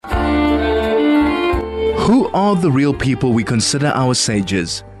Who are the real people we consider our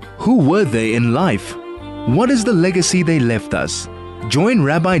sages? Who were they in life? What is the legacy they left us? Join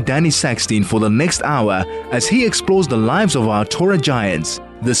Rabbi Danny Sackstein for the next hour as he explores the lives of our Torah giants,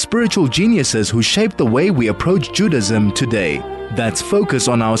 the spiritual geniuses who shaped the way we approach Judaism today. That's Focus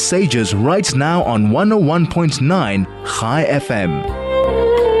on Our Sages right now on 101.9 Chai FM.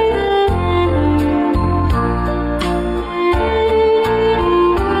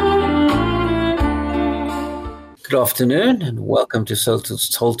 Good afternoon and welcome to Soul to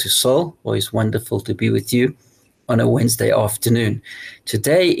Soul. Always wonderful to be with you on a Wednesday afternoon.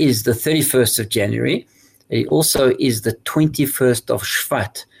 Today is the 31st of January. It also is the 21st of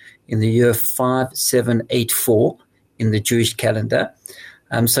Shvat in the year 5784 in the Jewish calendar.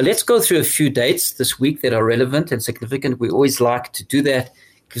 So let's go through a few dates this week that are relevant and significant. We always like to do that.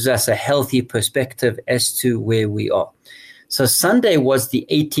 It gives us a healthy perspective as to where we are. So Sunday was the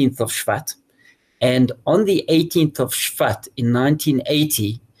 18th of Shvat. And on the 18th of Shvat in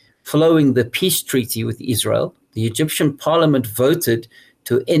 1980, following the peace treaty with Israel, the Egyptian parliament voted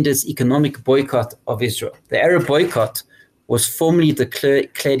to end its economic boycott of Israel. The Arab boycott was formally declared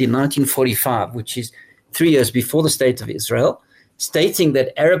in 1945, which is 3 years before the state of Israel, stating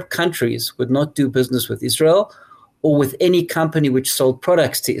that Arab countries would not do business with Israel or with any company which sold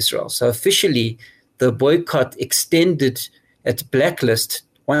products to Israel. So officially, the boycott extended its blacklist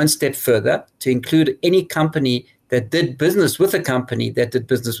one step further to include any company that did business with a company that did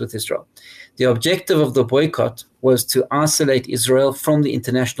business with Israel. The objective of the boycott was to isolate Israel from the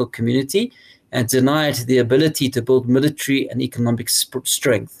international community and deny it the ability to build military and economic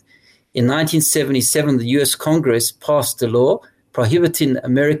strength. In 1977, the U.S. Congress passed a law prohibiting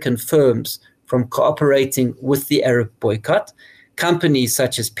American firms from cooperating with the Arab boycott. Companies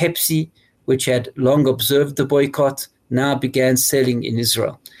such as Pepsi, which had long observed the boycott, now began selling in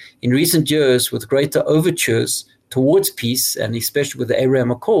Israel. In recent years, with greater overtures towards peace, and especially with the Abraham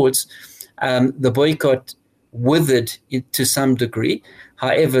Accords, the boycott withered to some degree.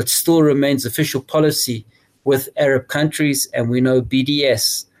 However, it still remains official policy with Arab countries, and we know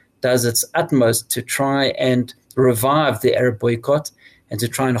BDS does its utmost to try and revive the Arab boycott and to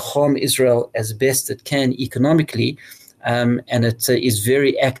try and harm Israel as best it can economically, and it is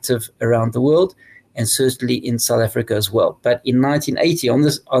very active around the world, and certainly in South Africa as well. But in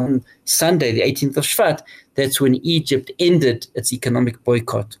 1980, on Sunday, the 18th of Shvat, that's when Egypt ended its economic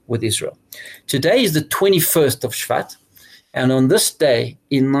boycott with Israel. Today is the 21st of Shvat, and on this day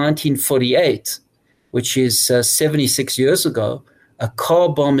in 1948, which is 76 years ago, a car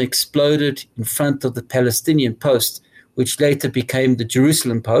bomb exploded in front of the Palestinian post, which later became the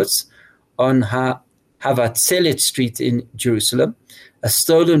Jerusalem Post, on Havatzelet Street in Jerusalem. A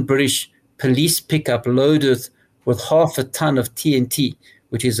stolen British police pickup loaded with half a ton of TNT,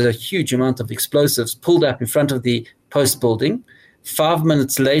 which is a huge amount of explosives, pulled up in front of the post building. 5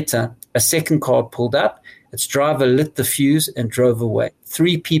 minutes later, a second car pulled up. Its driver lit the fuse and drove away.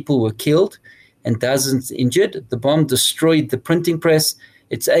 3 people were killed and dozens injured. The bomb destroyed the printing press.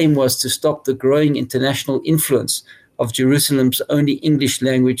 Its aim was to stop the growing international influence of Jerusalem's only English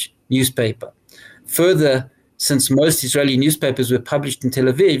language newspaper. Further, since most Israeli newspapers were published in Tel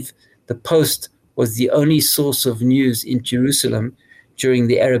Aviv, the Post was the only source of news in Jerusalem during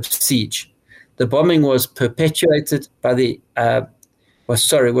the Arab siege. The bombing was perpetrated by the Arab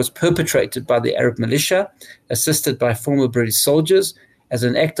militia, assisted by former British soldiers. As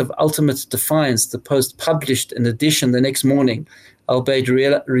an act of ultimate defiance, the Post published an edition the next morning, albeit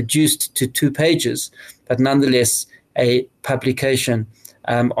reduced to 2 pages, but nonetheless a publication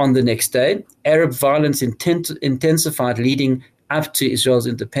on the next day. Arab violence intensified leading up to Israel's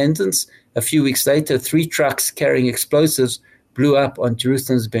independence. A few weeks later, 3 trucks carrying explosives blew up on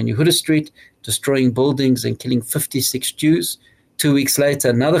Jerusalem's Ben Yehuda Street, destroying buildings and killing 56 Jews. 2 weeks later,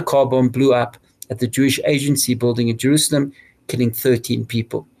 another car bomb blew up at the Jewish Agency building in Jerusalem, killing 13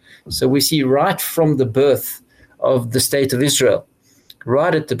 people. So we see right from the birth of the state of Israel,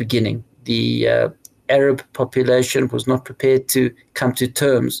 right at the beginning, the Arab population was not prepared to come to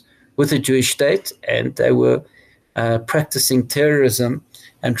terms with the Jewish state, and they were practicing terrorism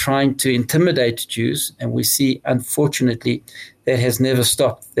and trying to intimidate Jews. And we see, unfortunately, that has never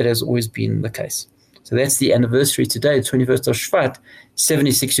stopped. That has always been the case. So that's the anniversary today, 21st of Shvat.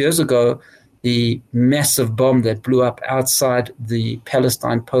 76 years ago, the massive bomb that blew up outside the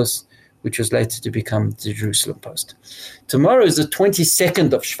Palestine Post, which was later to become the Jerusalem Post. Tomorrow is the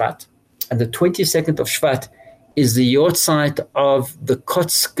 22nd of Shvat. And the 22nd of Shvat is the yahrzeit of the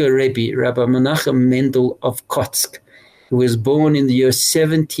Kotzker Rebbe, Rabbi Menachem Mendel of Kotzk, who was born in the year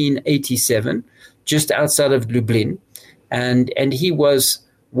 1787, just outside of Lublin. And he was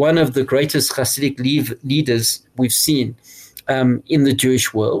one of the greatest Hasidic leaders we've seen in the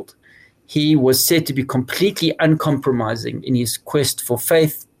Jewish world. He was said to be completely uncompromising in his quest for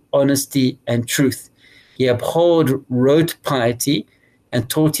faith, honesty, and truth. He abhorred rote piety and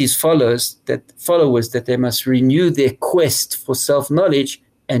taught his followers that they must renew their quest for self-knowledge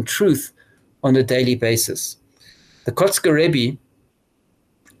and truth on a daily basis. The Kotzker Rebbe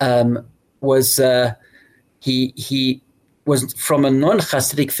was from a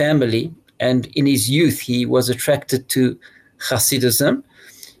non-Hasidic family, and in his youth he was attracted to Hasidism.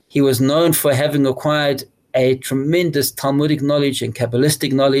 He was known for having acquired a tremendous Talmudic knowledge and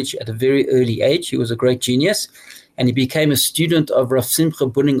Kabbalistic knowledge at a very early age. He was a great genius, and he became a student of Rav Simcha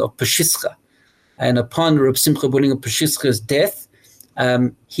Buning of Peshischa. And upon Rav Simcha Buning of Peshischa's death,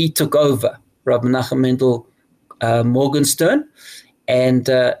 he took over Rav Menachem Mendel Morgenstern, and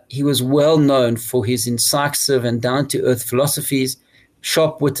he was well known for his incisive and down-to-earth philosophies,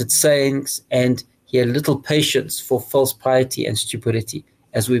 sharp-witted sayings, and he had little patience for false piety and stupidity,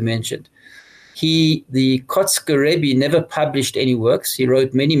 as we mentioned. The Kotzker Rebbe never published any works. He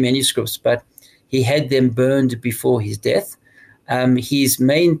wrote many manuscripts, but he had them burned before his death. His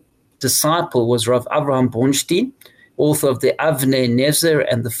main disciple was Rav Avraham Bornstein, author of the Avnei Nezer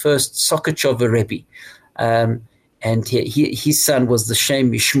and the first Sokochover Rebbe. And his son was the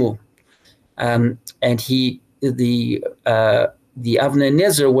Shem Mishmur. And the Avnei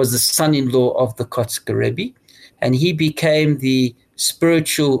Nezer was the son-in-law of the Kotzker Rebbe, and he became the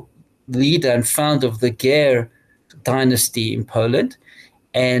spiritual leader and founder of the Ger dynasty in Poland.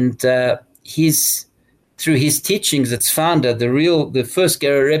 And through his teachings, its founder, the first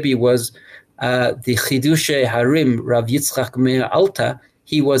Ger Rebbe was the Chidushei Harim, Rav Yitzchak Meir Alta.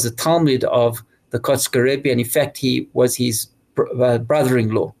 He was a Talmud of the Kotzker Rebbe, and in fact, he was his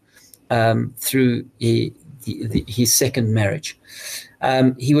brother-in-law through his second marriage.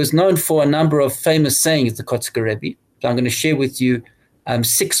 He was known for a number of famous sayings, the Kotzker Rebbe. So I'm going to share with you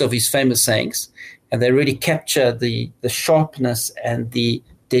 6 of his famous sayings, and they really capture the sharpness and the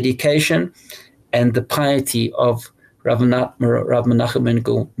dedication and the piety of Rav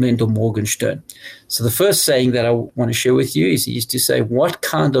Menachem Mendel Morgenstern. So the first saying that I want to share with you is he used to say, "What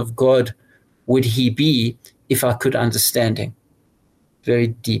kind of God would he be if I could understand him?" Very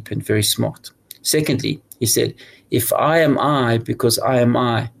deep and very smart. Secondly, he said, "If I am I because I am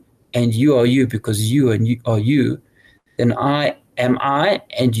I, and you are you because you are you, then I am I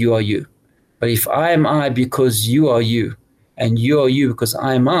and you are you. But if I am I because you are you, and you are you because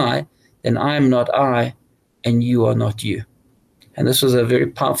I am I, then I am not I and you are not you." And this was a very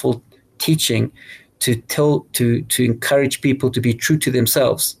powerful teaching to encourage people to be true to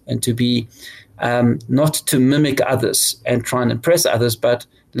themselves and to be not to mimic others and try and impress others, but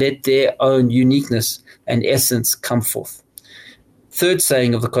let their own uniqueness and essence come forth. Third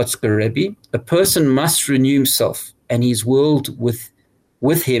saying of the Kotzker Rebbe: "A person must renew himself and his world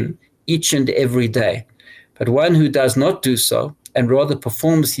with him each and every day. But one who does not do so and rather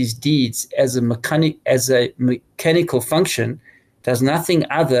performs his deeds as a mechanical function does nothing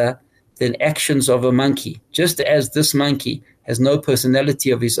other than actions of a monkey, just as this monkey has no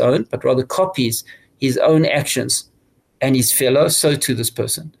personality of his own, but rather copies his own actions and his fellow, so too this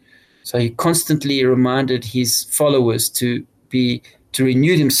person." So he constantly reminded his followers to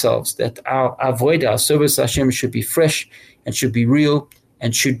renew themselves, that our avodah, our service to Hashem, should be fresh and should be real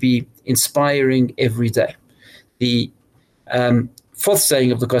and should be inspiring every day. The fourth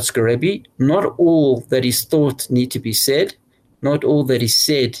saying of the Kotzker Rebbe: "Not all that is thought need to be said, not all that is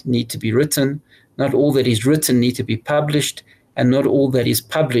said need to be written, not all that is written need to be published, and not all that is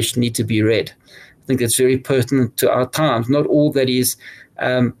published need to be read." I think that's very pertinent to our times. Not all that is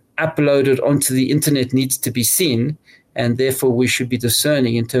uploaded onto the internet needs to be seen, and therefore we should be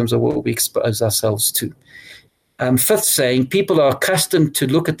discerning in terms of what we expose ourselves to. Fifth saying: "People are accustomed to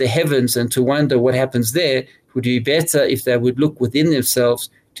look at the heavens and to wonder what happens there. It would be better if they would look within themselves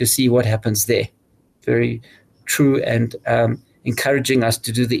to see what happens there." Very true, and encouraging us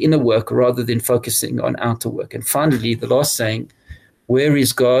to do the inner work rather than focusing on outer work. And finally, the last saying: "Where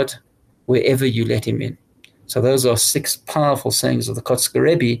is God? Wherever you let him in." So those are 6 powerful sayings of the Kotzker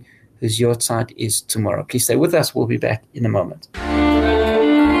Rebbe, whose yahrzeit is tomorrow. Please stay with us. We'll be back in a moment.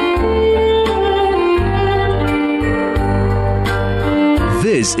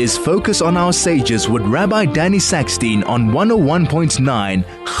 This is Focus on Our Sages with Rabbi Danny Sackstein on 101.9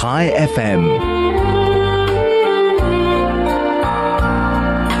 Chai FM.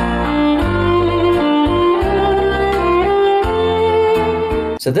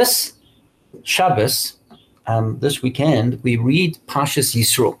 So this Shabbos, this weekend, we read Parshas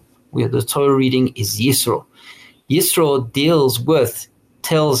Yisro, where the Torah reading is Yisro. Yisro deals with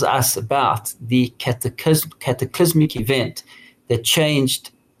tells us about the cataclysmic event that changed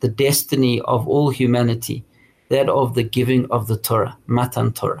the destiny of all humanity, that of the giving of the Torah,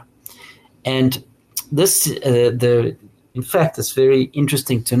 Matan Torah. And this, in fact, it's very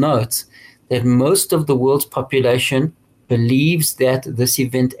interesting to note that most of the world's population believes that this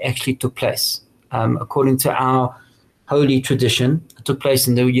event actually took place. According to our holy tradition, it took place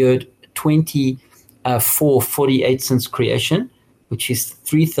in the year 2448 since creation, which is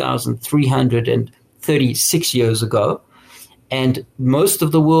 3,336 years ago. And most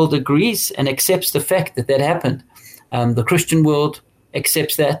of the world agrees and accepts the fact that that happened. The Christian world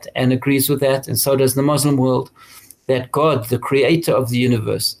accepts that and agrees with that, and so does the Muslim world, that God, the creator of the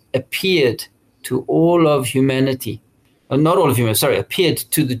universe, appeared to all of humanity. Not all of humanity, appeared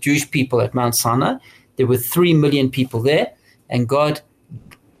to the Jewish people at Mount Sinai. There were 3 million people there, and God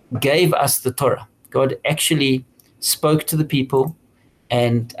gave us the Torah. God actually spoke to the people,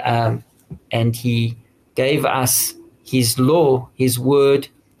 and he gave us his law, his word,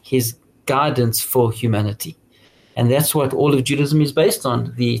 his guidance for humanity. And that's what all of Judaism is based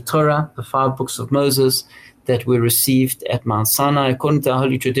on, the Torah, the 5 books of Moses that were received at Mount Sinai, according to our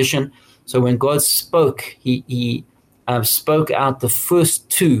holy tradition. So when God spoke, he spoke out the first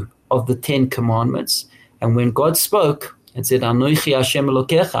 2 of the 10 commandments. And when God spoke and said, Anochi Hashem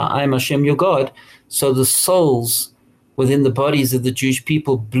Elokecha, I am Hashem your God, so the souls within the bodies of the Jewish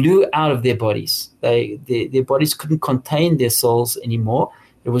people blew out of their bodies. Their bodies couldn't contain their souls anymore.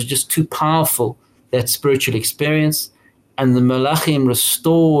 It was just too powerful, that spiritual experience. And the Malachim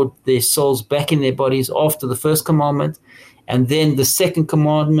restored their souls back in their bodies after the first commandment. And then the second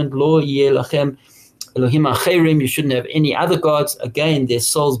commandment, Lo yeh lachem Elohim acherim, you shouldn't have any other gods. Again, their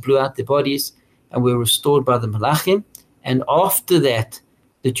souls blew out their bodies and were restored by the Malachim. And after that,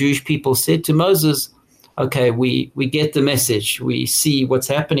 the Jewish people said to Moses, okay, we get the message. We see what's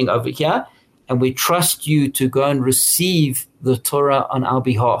happening over here, and we trust you to go and receive the Torah on our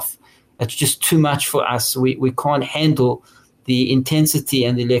behalf. It's just too much for us. We can't handle the intensity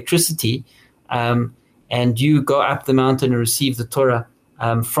and the electricity. And you go up the mountain and receive the Torah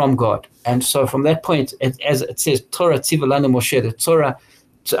from God. And so from that point, as it says, Torah tziva lanu Moshe, the Torah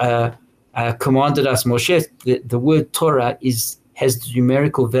commanded us, Moshe. The word Torah has the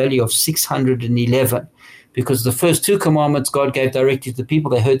numerical value of 611, because the first 2 commandments God gave directly to the people,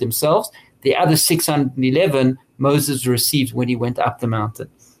 they heard themselves. The other 611 Moses received when he went up the mountain,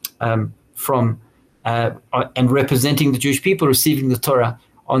 and representing the Jewish people, receiving the Torah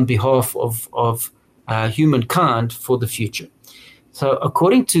on behalf of humankind for the future. So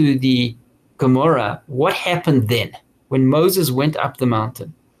according to the Gemara, what happened then when Moses went up the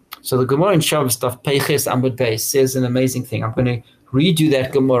mountain? So the Gemara in Shabbos Daf Peiches Amud Beis says an amazing thing. I'm going to read you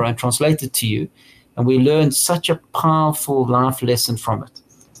that Gemara and translate it to you, and we learn such a powerful life lesson from it.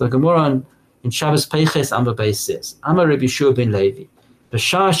 So the Gemara in Shabbos Peiches Amud Beis says, Amar Rabbi Shua ben Levi,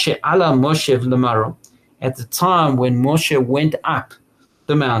 B'shah she'ala Moshe v'lamarom, at the time when Moshe went up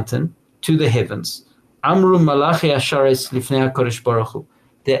the mountain to the heavens, Amru malachi ashares lifnei HaKadosh Baruch Hu,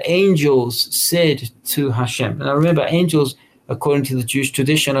 the angels said to Hashem. And I remember, angels, according to the Jewish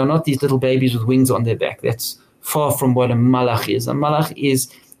tradition, are not these little babies with wings on their back. That's far from what a malach is. A malach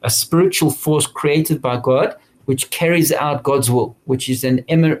is a spiritual force created by God, which carries out God's will, which is an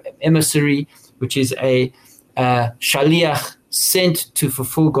emissary, which is a shaliach sent to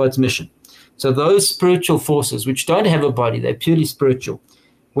fulfill God's mission. So those spiritual forces, which don't have a body, they're purely spiritual.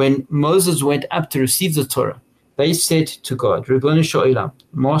 When Moses went up to receive the Torah, they said to God, Ribono shel Olam,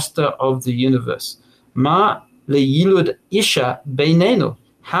 Master of the universe, Ma le'yilud isha beinenu.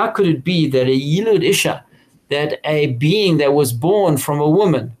 How could it be that a yilud isha, that a being that was born from a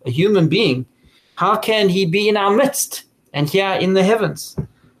woman, a human being, how can he be in our midst and here in the heavens?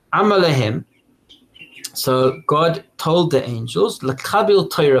 Amalehem. So God told the angels, L'chabil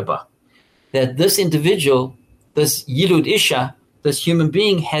Torah, that this individual, this yilud isha, this human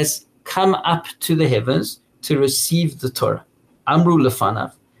being has come up to the heavens to receive the Torah. Amru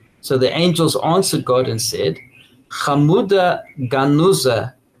lefanav. So the angels answered God and said, Chamuda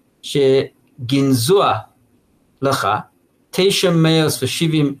ganuza she ginzua lacha tesha meos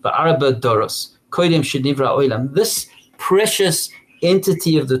v'shivim v'arba doros koidem shenivra oilam. This precious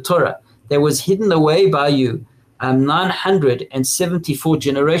entity of the Torah that was hidden away by you 974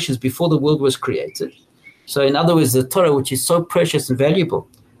 generations before the world was created. So in other words, the Torah, which is so precious and valuable,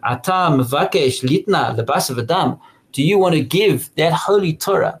 Ata mevakesh litna lebas v'dam, do you want to give that holy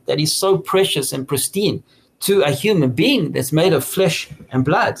Torah that is so precious and pristine to a human being that's made of flesh and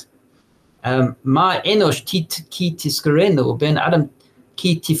blood? Ma enosh ki tiskarenu ben adam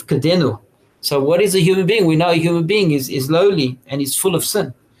ki tifkadenu. So what is a human being? We know a human being is lowly and is full of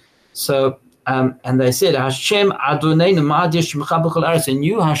sin. So, and they said, Hashem Adonai and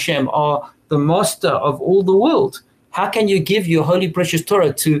you, Hashem, are the master of all the world. How can you give your holy, precious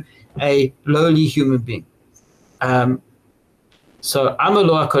Torah to a lowly human being? So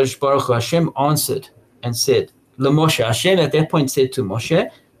Amalo HaKadosh Baruch Hu, Hashem answered and said, LeMoshe, Hashem at that point said to Moshe,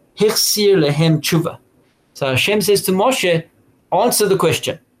 Hichsir lehem tshuva. So Hashem says to Moshe, answer the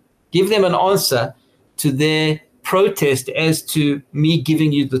question. Give them an answer to their protest as to me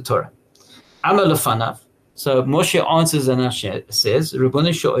giving you the Torah. Amar lefanav. So Moshe answers and Hashem says,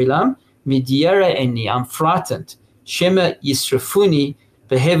 Ribono shel olam, midyara eni, I'm frightened. Shema yisrafuni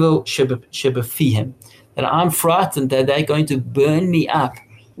behevel shebefihem. That I'm frightened that they're going to burn me up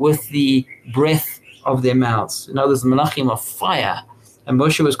with the breath of their mouths. In other words, the malachim of fire. And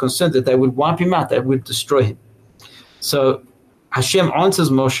Moshe was concerned that they would wipe him out, they would destroy him. So Hashem answers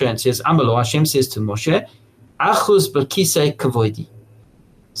Moshe and says, Amalo, Hashem says to Moshe, Achuz b'kisei kavodi.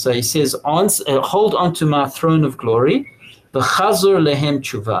 So he says, hold on to my throne of glory, v'chazor lehem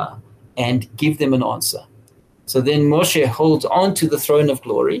tshuva, and give them an answer. So then Moshe holds on to the throne of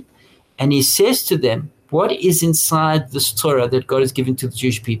glory, and he says to them, what is inside this Torah that God has given to the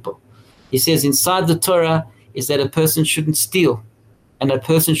Jewish people? He says, inside the Torah is that a person shouldn't steal, and a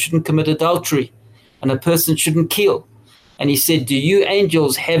person shouldn't commit adultery, and a person shouldn't kill. And he said, do you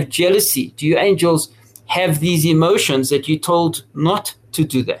angels have jealousy? Do you angels have these emotions that you're told not to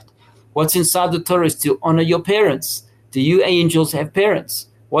do that? What's inside the Torah is to honor your parents. Do you angels have parents?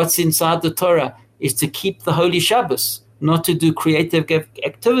 What's inside the Torah is to keep the holy Shabbos, not to do creative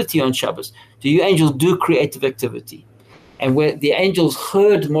activity on Shabbos. Do you angels do creative activity? And where the angels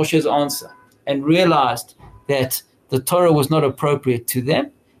heard Moshe's answer and realized that the Torah was not appropriate to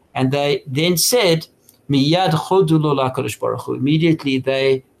them, and they then said, Miyad chodu lo lakadosh baruch hu. Immediately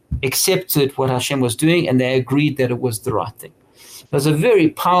they accepted what Hashem was doing, and they agreed that it was the right thing. There's a very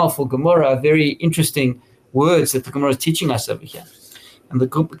powerful Gemara, very interesting words that the Gemara is teaching us over here. And the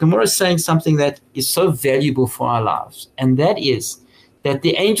Gemara is saying something that is so valuable for our lives, and that is that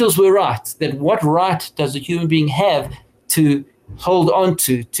the angels were right, that what right does a human being have to hold on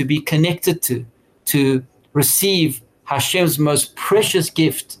to be connected to receive Hashem's most precious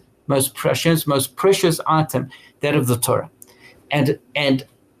gift, Hashem's most precious item, that of the Torah. And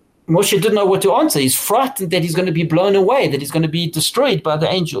Moshe didn't know what to answer. He's frightened that he's going to be blown away, that he's going to be destroyed by the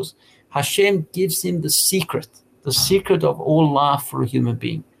angels. Hashem gives him the secret of all life for a human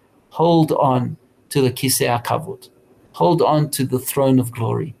being. Hold on to the Kisei HaKavod. Hold on to the throne of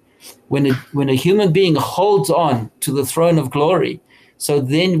glory. When a human being holds on to the throne of glory, so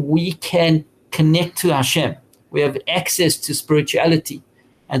then we can connect to Hashem. We have access to spirituality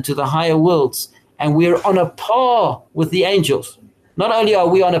and to the higher worlds, and we're on a par with the angels. Not only are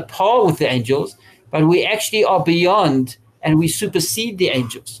we on a par with the angels, but we actually are beyond, and we supersede the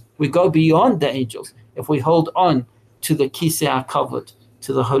angels. We go beyond the angels if we hold on to the Kisei HaKavod,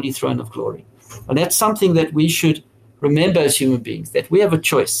 to the holy throne of glory. And that's something that we should remember as human beings, that we have a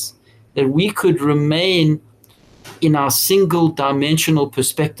choice, that we could remain in our single-dimensional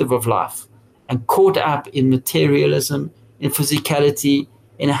perspective of life and caught up in materialism, in physicality,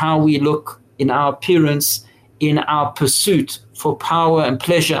 in how we look, in our appearance, in our pursuit for power and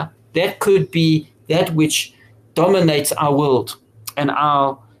pleasure. That could be that which dominates our world and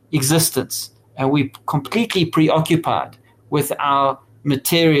our existence, and we're completely preoccupied with our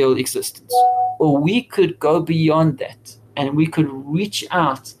material existence. Or we could go beyond that, and we could reach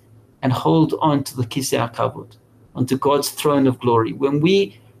out and hold on to the Kisei HaKavod, onto God's throne of glory. When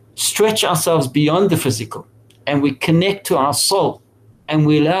we stretch ourselves beyond the physical, and we connect to our soul, and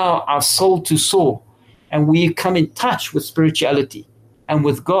we allow our soul to soar, and we come in touch with spirituality and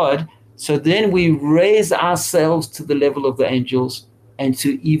with God, so then we raise ourselves to the level of the angels and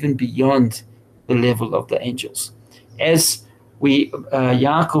to even beyond the level of the angels. As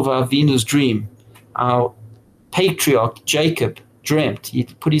Yaakov Avinu's dream, our patriarch Jacob dreamt, he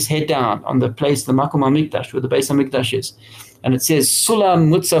put his head down on the place, the Makom HaMikdash, where the Beis HaMikdash is, and it says, Sulam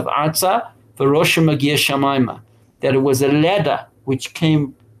Mutzav Arza V'Rosh Magia Shamayma, that it was a ladder which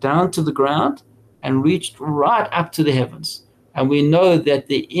came down to the ground and reached right up to the heavens. And we know that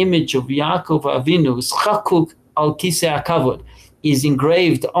the image of Yaakov Avinu, Chakuk al Kisei HaKavod, is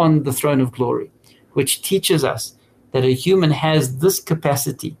engraved on the throne of glory, which teaches us that a human has this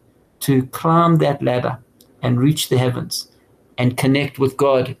capacity to climb that ladder and reach the heavens and connect with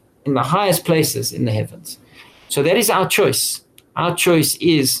God in the highest places in the heavens. So that is our choice. Our choice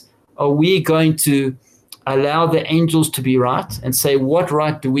is, are we going to allow the angels to be right and say, what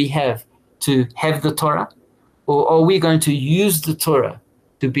right do we have to have the Torah? Or are we going to use the Torah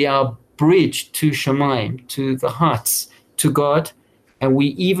to be our bridge to Shamayim, to the hearts, to God, and we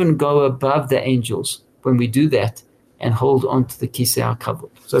even go above the angels when we do that and hold on to the Kisei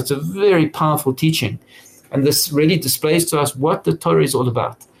HaKavod. So it's a very powerful teaching. And this really displays to us what the Torah is all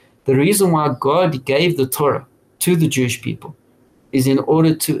about. The reason why God gave the Torah to the Jewish people is in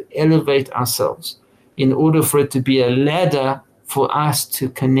order to elevate ourselves, in order for it to be a ladder for us to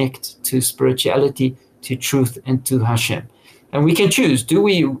connect to spirituality, to truth, and to Hashem. And we can choose.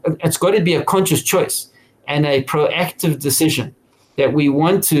 It's got to be a conscious choice and a proactive decision that we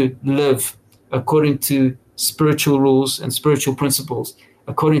want to live according to spiritual rules and spiritual principles,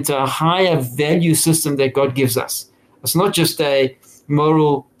 according to a higher value system that God gives us. It's not just a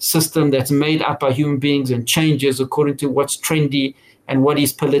moral system that's made up by human beings and changes according to what's trendy and what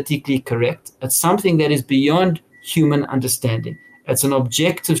is politically correct. It's something that is beyond human understanding. It's an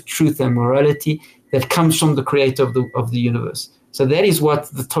objective truth and morality that comes from the creator of the universe. So that is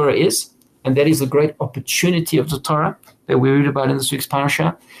what the Torah is, and that is the great opportunity of the Torah that we read about in this week's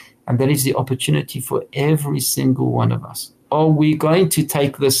parasha, and that is the opportunity for every single one of us. Are we going to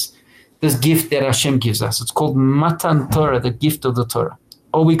take this gift that Hashem gives us? It's called Matan Torah, the gift of the Torah.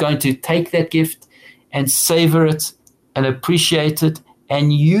 Are we going to take that gift and savor it and appreciate it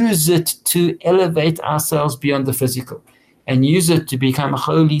and use it to elevate ourselves beyond the physical and use it to become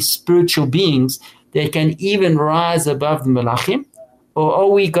holy spiritual beings that can even rise above the Malachim? Or are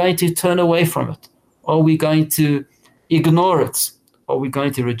we going to turn away from it? Are we going to ignore it? Are we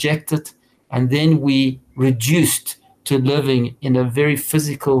going to reject it? And then we reduced to living in a very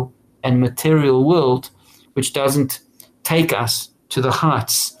physical and material world, which doesn't take us to the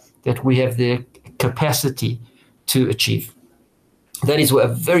heights that we have the capacity to achieve. That is a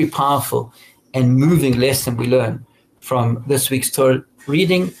very powerful and moving lesson we learn from this week's Torah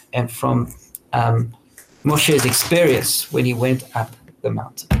reading and from Moshe's experience when he went up the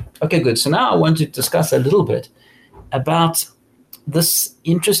mountain. Okay, good. So now I want to discuss a little bit about this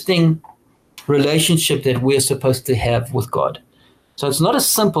interesting relationship that we're supposed to have with God. So it's not a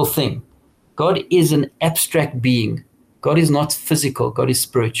simple thing. God is an abstract being. God is not physical. God is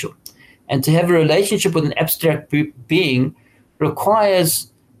spiritual. And to have a relationship with an abstract being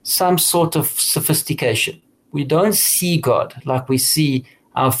requires some sort of sophistication. We don't see God like we see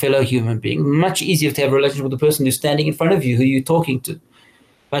our fellow human being. Much easier to have a relationship with the person who's standing in front of you, who you're talking to.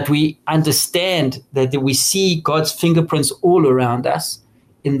 But we understand that we see God's fingerprints all around us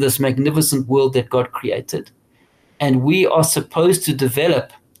in this magnificent world that God created. And we are supposed to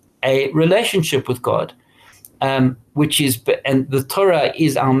develop a relationship with God, and the Torah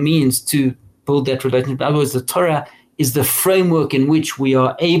is our means to build that relationship. In other words, the Torah is the framework in which we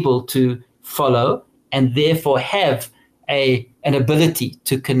are able to follow and therefore have an ability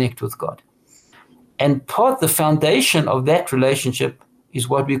to connect with God. And the foundation of that relationship is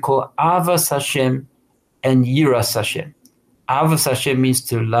what we call Avas Hashem and Yiras Hashem. Avas Hashem means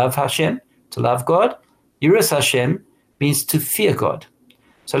to love Hashem, to love God. Yiras Hashem means to fear God.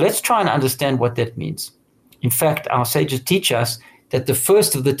 So let's try and understand what that means. In fact, our sages teach us that the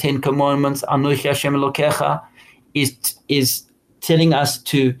first of the 10 commandments, Anochi Hashem Elokecha, is telling us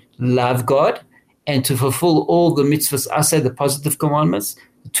to love God and to fulfill all the mitzvahs aseh, the positive commandments,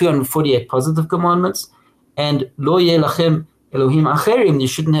 the 248 positive commandments, and Lo Yeh Lachem Elohim Acherim, you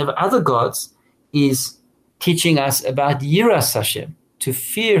shouldn't have other gods, is teaching us about Yiras Hashem, to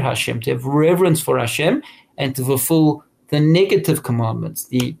fear Hashem, to have reverence for Hashem, and to fulfill the negative commandments,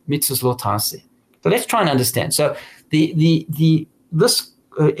 the mitzvahs lo ta'aseh. So let's try and understand. So really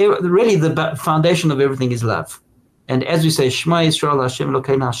the foundation of everything is love. And as we say, Shema Yisrael Hashem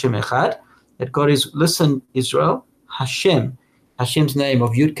Elokeinu Hashem Echad, that God is, listen Israel, Hashem's name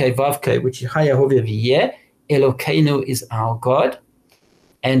of Yud Kei Vav Kei, which is Haya Hoveh V'yeh, Elokeinu is our God,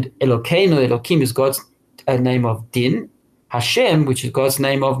 and Elokeinu, Elokim is God's name of Din, Hashem, which is God's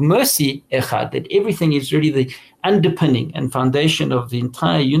name of mercy, Echad, that everything is really the underpinning and foundation of the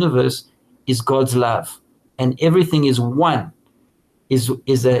entire universe is God's love. And everything is one, is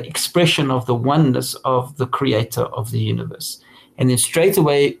an expression of the oneness of the creator of the universe. And then straight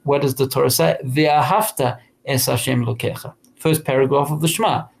away, what does the Torah say? Ve'ahavta es Hashem Elokecha. First paragraph of the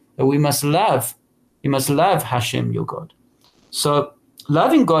Shema, that we must love Hashem, your God. So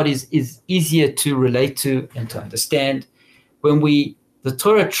loving God is easier to relate to and to understand when the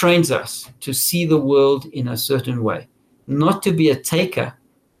Torah trains us to see the world in a certain way, not to be a taker,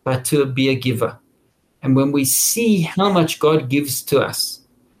 but to be a giver. And when we see how much God gives to us,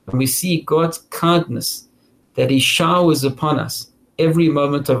 when we see God's kindness that he showers upon us every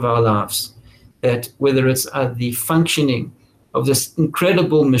moment of our lives, that whether it's the functioning of this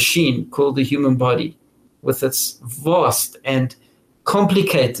incredible machine called the human body, with its vast and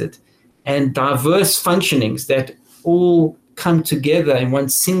complicated and diverse functionings that all come together in one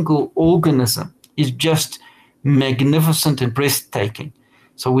single organism is just magnificent and breathtaking.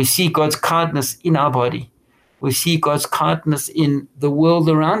 So we see God's kindness in our body. We see God's kindness in the world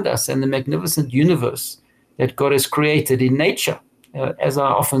around us and the magnificent universe that God has created in nature. As I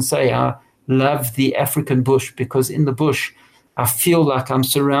often say, I love the African bush, because in the bush, I feel like I'm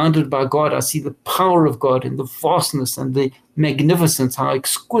surrounded by God. I see the power of God and the vastness and the magnificence, how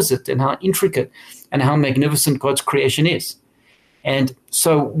exquisite and how intricate and how magnificent God's creation is. And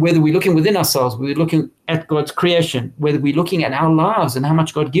so whether we're looking within ourselves, we're looking at God's creation, whether we're looking at our lives and how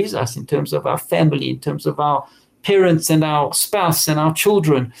much God gives us in terms of our family, in terms of our parents and our spouse and our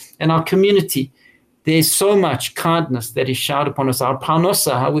children and our community, there's so much kindness that is showered upon us, our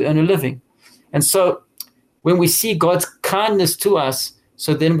parnosa, how we earn a living. And so when we see God's kindness to us,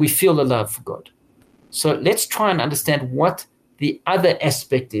 so then we feel the love for God. So let's try and understand what the other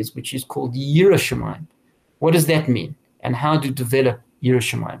aspect is, which is called Yirah Shamayim. What does that mean? And how to develop Yirah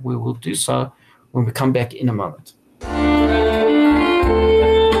Shamayim? We will do so when we come back in a moment.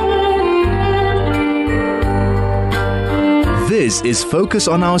 This is Focus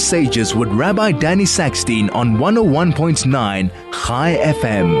on Our Sages with Rabbi Danny Sackstein on 101.9 Chai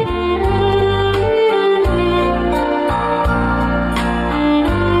FM.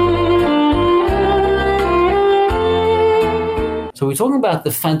 So we're talking about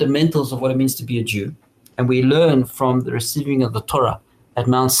the fundamentals of what it means to be a Jew, and we learn from the receiving of the Torah at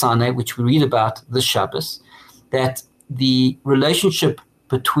Mount Sinai, which we read about this Shabbos, that the relationship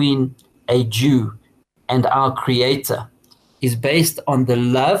between a Jew and our Creator is based on the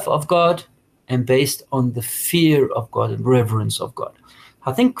love of God and based on the fear of God and reverence of God.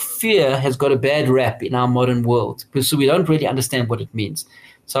 I think fear has got a bad rap in our modern world because we don't really understand what it means.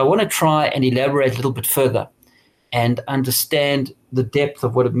 So I want to try and elaborate a little bit further and understand the depth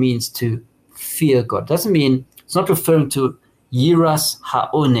of what it means to fear God. It doesn't mean, it's not referring to yiras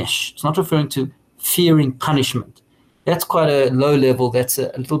ha'onesh. It's not referring to fearing punishment. That's quite a low level. That's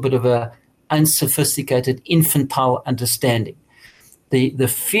a little bit of a unsophisticated, infantile understanding. The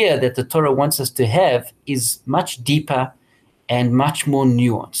fear that the Torah wants us to have is much deeper and much more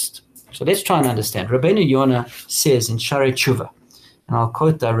nuanced. So let's try and understand. Rabbeinu Yonah says in Sha'arei Tshuva, and I'll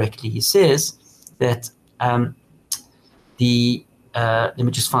quote directly, he says that let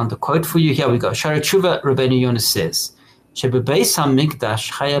me just find the quote for you. Here we go. Sha'arei Tshuva, Rabbeinu Yonah says, "Shebebeis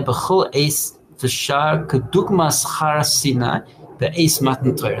hamikdash chaya b'chol eis v'shar kedugmas har Sinai be'eis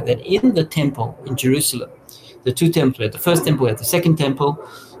matan Torah." That in the temple in Jerusalem, the two temples, the first temple and the second temple,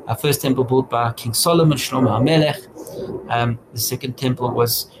 our first temple built by King Solomon, Shlomo HaMelech. The second temple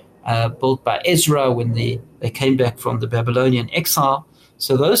was built by Ezra when they came back from the Babylonian exile.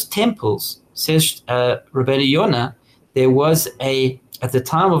 So those temples, says Rabbeinu Yonah, there was at the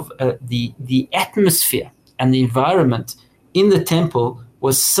time of the atmosphere and the environment in the temple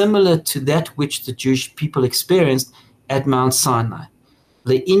was similar to that which the Jewish people experienced at Mount Sinai.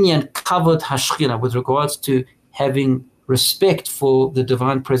 Le'inyan kavod hashchina, with regards to having respect for the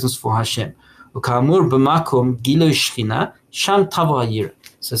divine presence for Hashem. U'kamur b'makom gilui shchina, sham tavo hayira.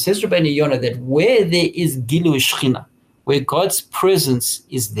 So says Rabbeinu Yonah that where there is gilui shchina, where God's presence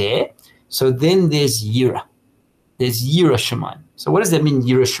is there, so then there's yira. There's Yirah Shamayim. So what does that mean,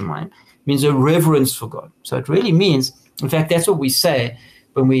 Yirah Shamayim? It means a reverence for God. So it really means, in fact, that's what we say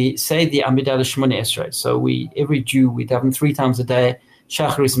when we say the Amidah L'Shmoneh Esrei. So every Jew, we daven 3 times a day,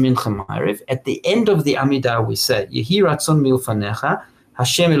 Shacharis, Mincha, Ma'ariv. At the end of the Amidah, we say, Yehi Ratzon Milfanecha,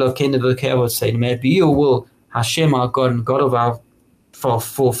 Hashem Elokeinu v'Elokei Avotseinu. May it be your will, Hashem our God and God of our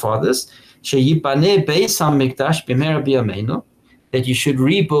forefathers, Sheyibaneh Beis HaMikdash b'mehera b'yameinu, that you should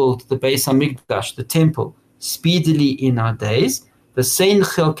rebuild the Beis HaMikdash, the temple, speedily in our days, and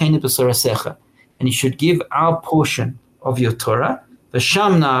you should give our portion of your Torah.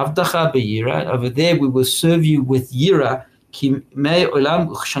 Over there we will serve you with Yira,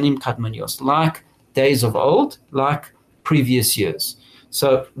 like days of old, like previous years.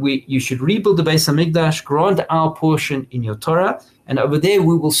 So you should rebuild the Beis HaMikdash, grant our portion in your Torah, and over there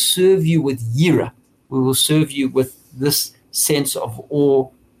we will serve you with Yira. We will serve you with this sense of awe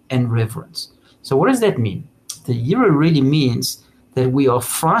and reverence. So what does that mean? The Yira really means that we are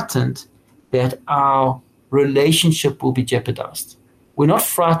frightened that our relationship will be jeopardized. We're not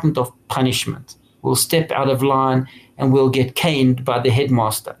frightened of punishment. We'll step out of line and we'll get caned by the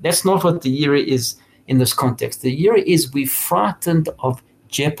headmaster. That's not what the Yira is in this context. The Yira is we're frightened of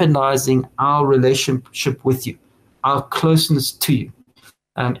jeopardizing our relationship with you, our closeness to you.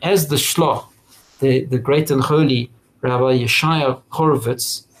 As the Shloch, the great and holy Rabbi Yeshaya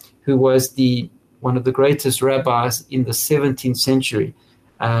Horovitz, who was one of the greatest rabbis in the 17th century,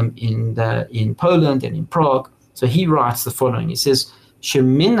 in Poland and in Prague. So he writes the following. He says,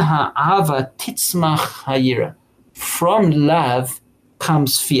 Shemin ha'ava titzmach hayira. From love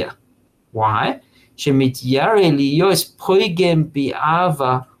comes fear. Why? Shemityare liyos poigem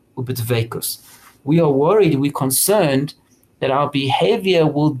bi'ava ubedvekus. We are worried, we're concerned that our behavior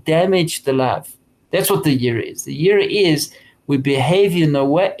will damage the love. That's what the yira is. The yira is we behave in a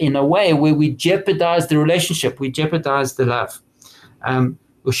way where we jeopardize the relationship, we jeopardize the love.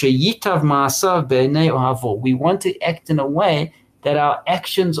 We want to act in a way that our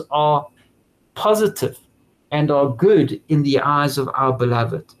actions are positive and are good in the eyes of our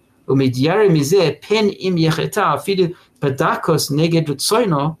beloved. We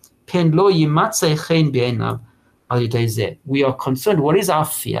are concerned. What is our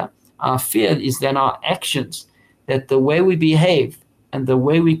fear? Our fear is that our actions, that the way we behave and the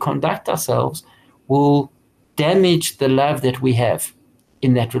way we conduct ourselves will damage the love that we have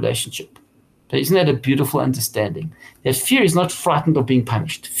in that relationship. So isn't that a beautiful understanding? That fear is not frightened of being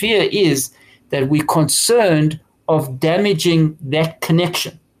punished. Fear is that we're concerned of damaging that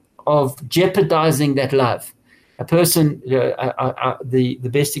connection, of jeopardizing that love. A person, the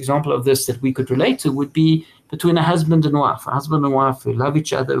best example of this that we could relate to would be between a husband and wife who love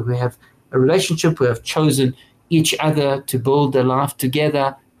each other, who have a relationship, who have chosen each other to build a life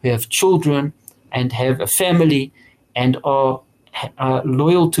together, who have children and have a family and are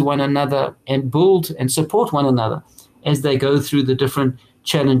loyal to one another and build and support one another as they go through the different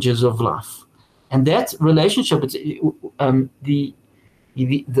challenges of life. And that relationship, they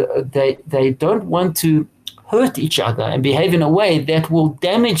don't want to hurt each other and behave in a way that will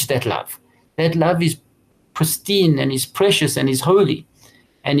damage that love. That love is pristine and is precious and is holy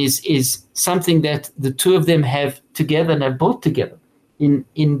and is something that the two of them have together and have built together in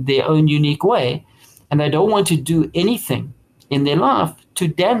their own unique way. And they don't want to do anything in their life to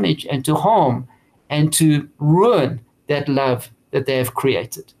damage and to harm and to ruin that love that they have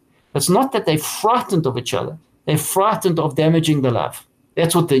created. It's not that they're frightened of each other. They're frightened of damaging the love.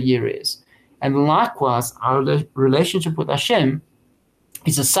 That's what the year is. And likewise, our relationship with Hashem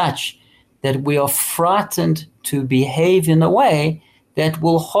is as such that we are frightened to behave in a way that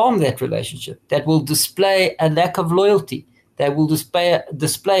will harm that relationship, that will display a lack of loyalty, that will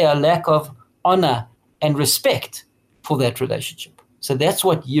display a lack of honor and respect for that relationship. So that's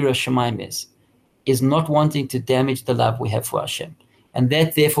what Yira Shemaim is not wanting to damage the love we have for Hashem. And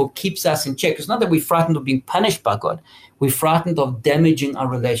that therefore keeps us in check. It's not that we're frightened of being punished by God. We're frightened of damaging our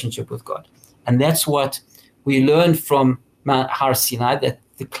relationship with God. And that's what we learned from Mount Har Sinai, that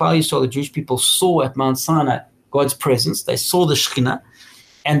the Klal Yisrael, the Jewish people, saw at Mount Sinai God's presence. They saw the Shekhinah,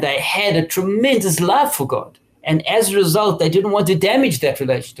 and they had a tremendous love for God. And as a result, they didn't want to damage that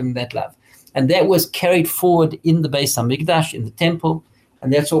relationship and that love. And that was carried forward in the Beis HaMikdash, in the temple.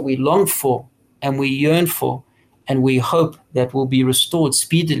 And that's what we long for and we yearn for. And we hope that will be restored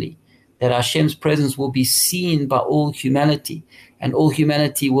speedily, that Hashem's presence will be seen by all humanity, and all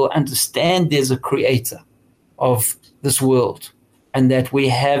humanity will understand there's a creator of this world, and that we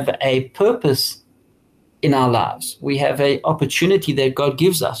have a purpose in our lives. We have an opportunity that God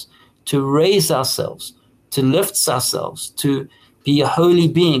gives us to raise ourselves, to lift ourselves, to be holy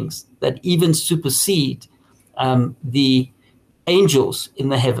beings that even supersede the angels in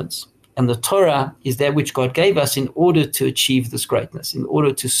the heavens. And the Torah is that which God gave us in order to achieve this greatness, in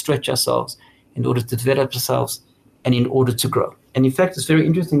order to stretch ourselves, in order to develop ourselves, and in order to grow. And in fact, it's very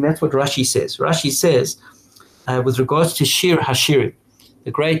interesting. That's what Rashi says. Rashi says, with regards to Shir Hashirim,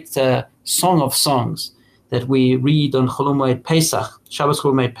 the great song of songs that we read on Chol Hamoed Pesach, Shabbos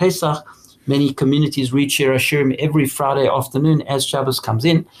Chol Hamoed Pesach. Many communities read Shir Hashirim every Friday afternoon as Shabbos comes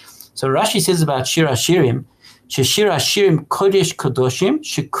in. So Rashi says about Shir Hashirim, Shir Hashirim Kodesh Kadoshim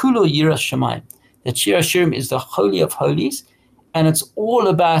Shekulo Yiras Shamayim. That Shir Hashirim is the Holy of Holies, and it's all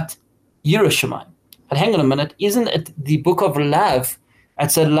about Yiras Shamayim. But hang on a minute, isn't it the book of love?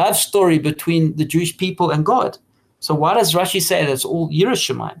 It's a love story between the Jewish people and God. So why does Rashi say that's all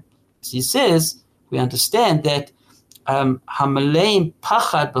Yiras Shamayim? So he says, we understand that Hamaleim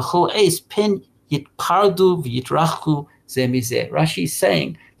Pachad B'chol Eis Pen Yitpardu V'yitrachu Zeh Mizeh. Rashi is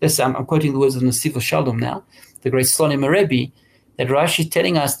saying this. I'm quoting the words of Nasiv Shalom now, the great Slonim Rabbi, that Rashi is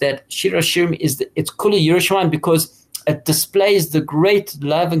telling us that Shir Hashirim it's Kula Yiras Shamayim because it displays the great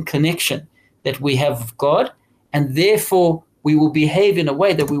love and connection that we have with God, and therefore we will behave in a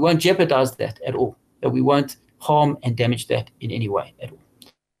way that we won't jeopardize that at all, that we won't harm and damage that in any way at all.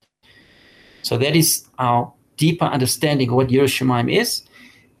 So that is our deeper understanding of what Yiras Shamayim is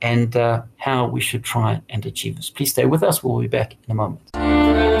and how we should try and achieve this. Please stay with us. We'll be back in a moment.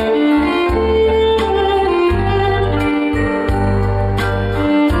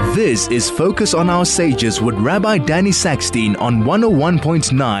 This is Focus on Our Sages with Rabbi Danny Sackstein on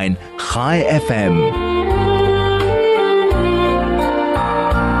 101.9 Chai FM.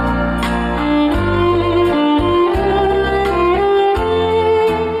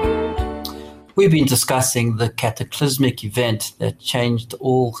 We've been discussing the cataclysmic event that changed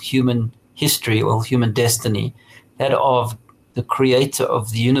all human history, all human destiny, that of the creator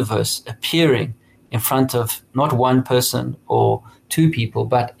of the universe appearing in front of not one person or two people,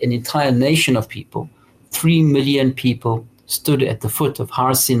 but an entire nation of people. 3 million people stood at the foot of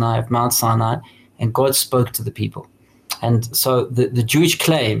Har Sinai, of Mount Sinai, and God spoke to the people. And so the Jewish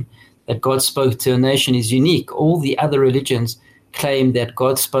claim that God spoke to a nation is unique. All the other religions claim that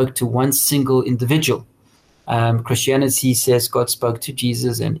God spoke to one single individual. Christianity says God spoke to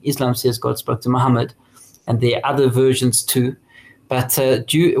Jesus, and Islam says God spoke to Muhammad, and there are other versions too. But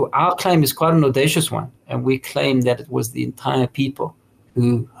our claim is quite an audacious one, and we claim that it was the entire people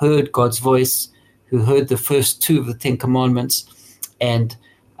who heard God's voice, who heard the first 2 of the 10 commandments, and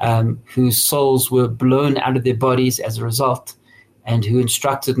whose souls were blown out of their bodies as a result, and who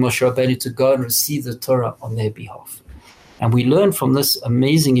instructed Moshe Rabbeinu to go and receive the Torah on their behalf. And we learn from this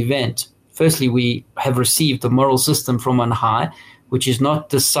amazing event, firstly, we have received a moral system from on high, which is not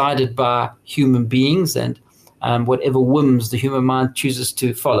decided by human beings and whatever whims the human mind chooses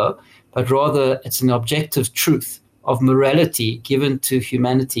to follow, but rather it's an objective truth of morality given to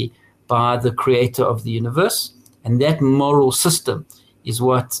humanity by the creator of the universe. And that moral system is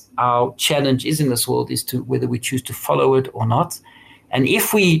what our challenge is in this world, is to whether we choose to follow it or not. And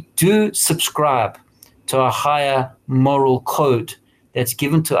if we do subscribe to a higher moral code that's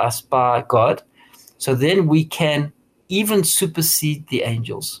given to us by God, so then we can even supersede the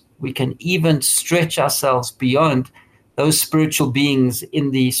angels. We can even stretch ourselves beyond those spiritual beings in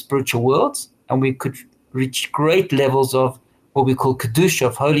the spiritual worlds, and we could reach great levels of what we call kedusha,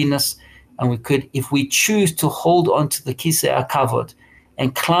 of holiness. And we could, if we choose to hold on to the kisei hakavod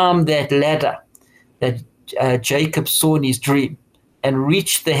and climb that ladder that Jacob saw in his dream and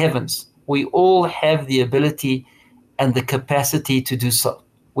reach the heavens, we all have the ability and the capacity to do so.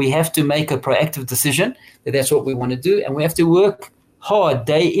 We have to make a proactive decision that that's what we want to do, and we have to work hard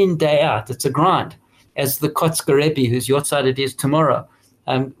day in, day out. It's a grind. As the Kotzker Rabbi, whose Yotzad it is tomorrow,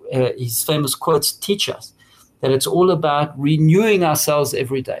 his famous quotes teach us that it's all about renewing ourselves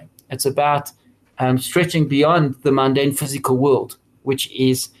every day. It's about stretching beyond the mundane physical world, which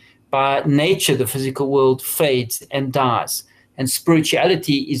is by nature the physical world fades and dies. And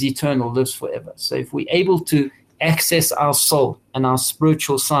spirituality is eternal, lives forever. So if we're able to access our soul and our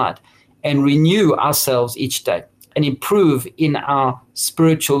spiritual side and renew ourselves each day and improve in our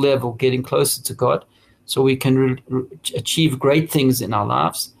spiritual level, getting closer to God, so we can achieve great things in our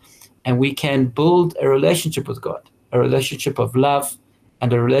lives, and we can build a relationship with God, a relationship of love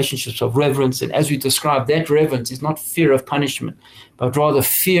and a relationship of reverence. And as we described, that reverence is not fear of punishment, but rather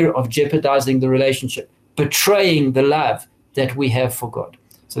fear of jeopardizing the relationship, betraying the love that we have for God.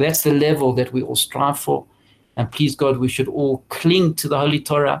 So that's the level that we all strive for. And please God, we should all cling to the Holy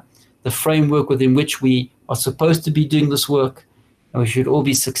Torah, the framework within which we are supposed to be doing this work. And we should all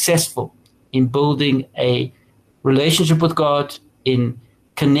be successful in building a relationship with God, in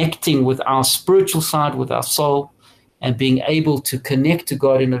connecting with our spiritual side, with our soul, and being able to connect to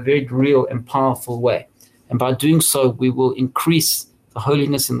God in a very real and powerful way. And by doing so, we will increase the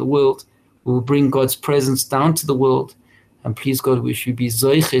holiness in the world. We will bring God's presence down to the world. And please God, we should be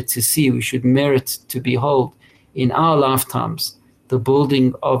zoichet to see, we should merit to behold in our lifetimes the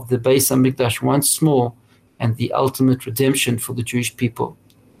building of the Beis HaMikdash once more, and the ultimate redemption for the Jewish people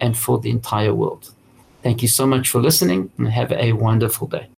and for the entire world. Thank you so much for listening, and have a wonderful day.